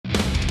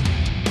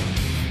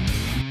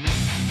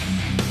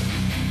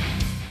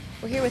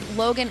here with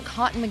Logan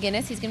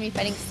McGuinness. He's going to be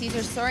fighting Cesar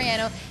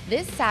Soriano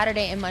this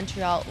Saturday in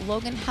Montreal.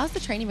 Logan, how's the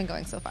training been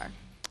going so far?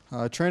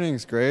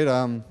 Training's great.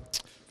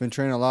 Been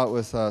training a lot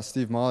with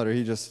Steve Molitor.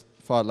 He just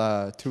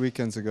fought 2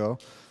 weekends ago.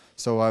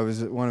 So I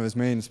was one of his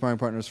main sparring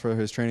partners for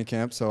his training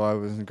camp, so I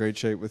was in great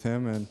shape with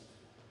him, and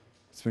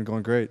it's been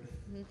going great.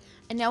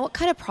 And now what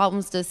kind of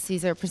problems does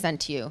Cesar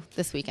present to you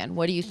this weekend?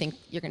 What do you think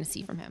you're going to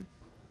see from him?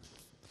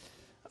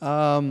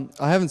 I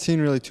haven't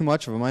seen really too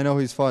much of him. I know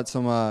he's fought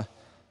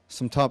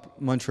some top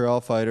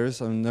Montreal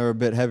fighters, and they're a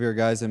bit heavier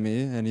guys than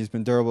me, and he's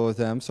been durable with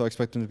them, so I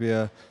expect him to be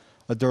a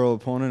durable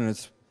opponent, and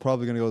it's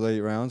probably going to go to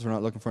 8 rounds. We're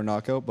not looking for a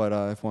knockout, but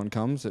if one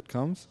comes, it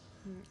comes.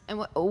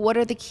 And what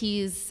are the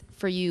keys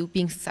for you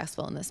being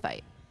successful in this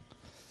fight?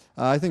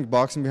 I think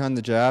boxing behind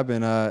the jab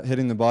and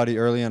hitting the body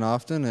early and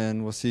often,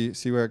 and we'll see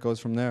where it goes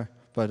from there.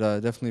 But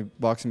definitely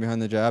boxing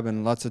behind the jab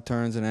and lots of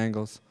turns and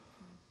angles.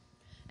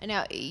 And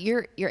now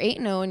you're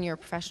 8-0 in your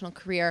professional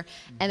career,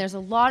 and there's a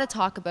lot of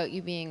talk about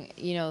you being,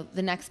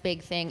 the next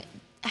big thing.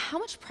 How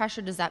much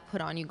pressure does that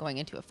put on you going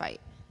into a fight?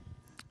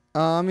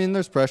 I mean,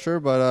 there's pressure,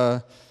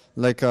 but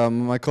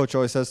my coach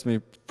always says to me,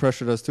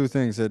 pressure does 2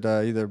 things. It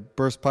either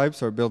bursts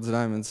pipes or builds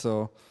diamonds.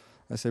 So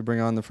I say bring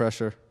on the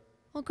pressure.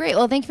 Well, great.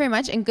 Well, thank you very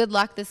much, and good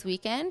luck this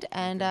weekend.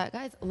 And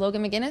guys,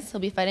 Logan McGuinness,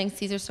 he'll be fighting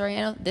Cesar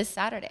Soriano this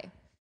Saturday.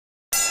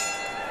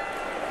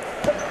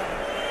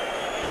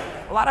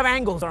 A lot of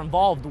angles are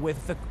involved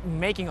with the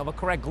making of a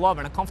correct glove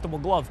and a comfortable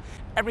glove.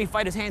 Every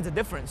fighter's hands are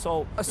different,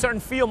 so a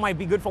certain feel might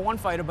be good for one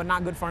fighter but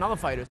not good for another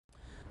fighter.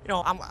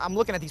 I'm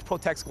looking at these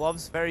Protex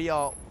gloves, very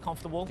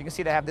comfortable. You can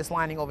see they have this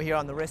lining over here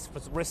on the wrist for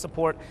wrist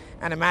support,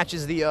 and it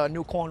matches the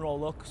new cornrow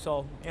look,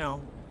 so,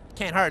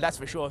 can't hurt, that's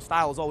for sure.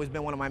 Style has always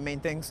been one of my main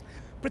things.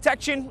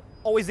 Protection,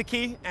 always the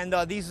key, and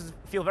these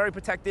feel very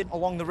protected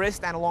along the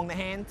wrist and along the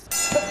hand.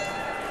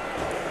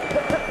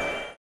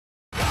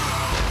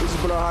 This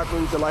has been our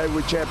High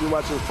Heavyweight Champion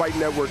watching Fight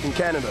Network in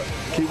Canada.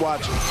 Keep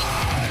watching.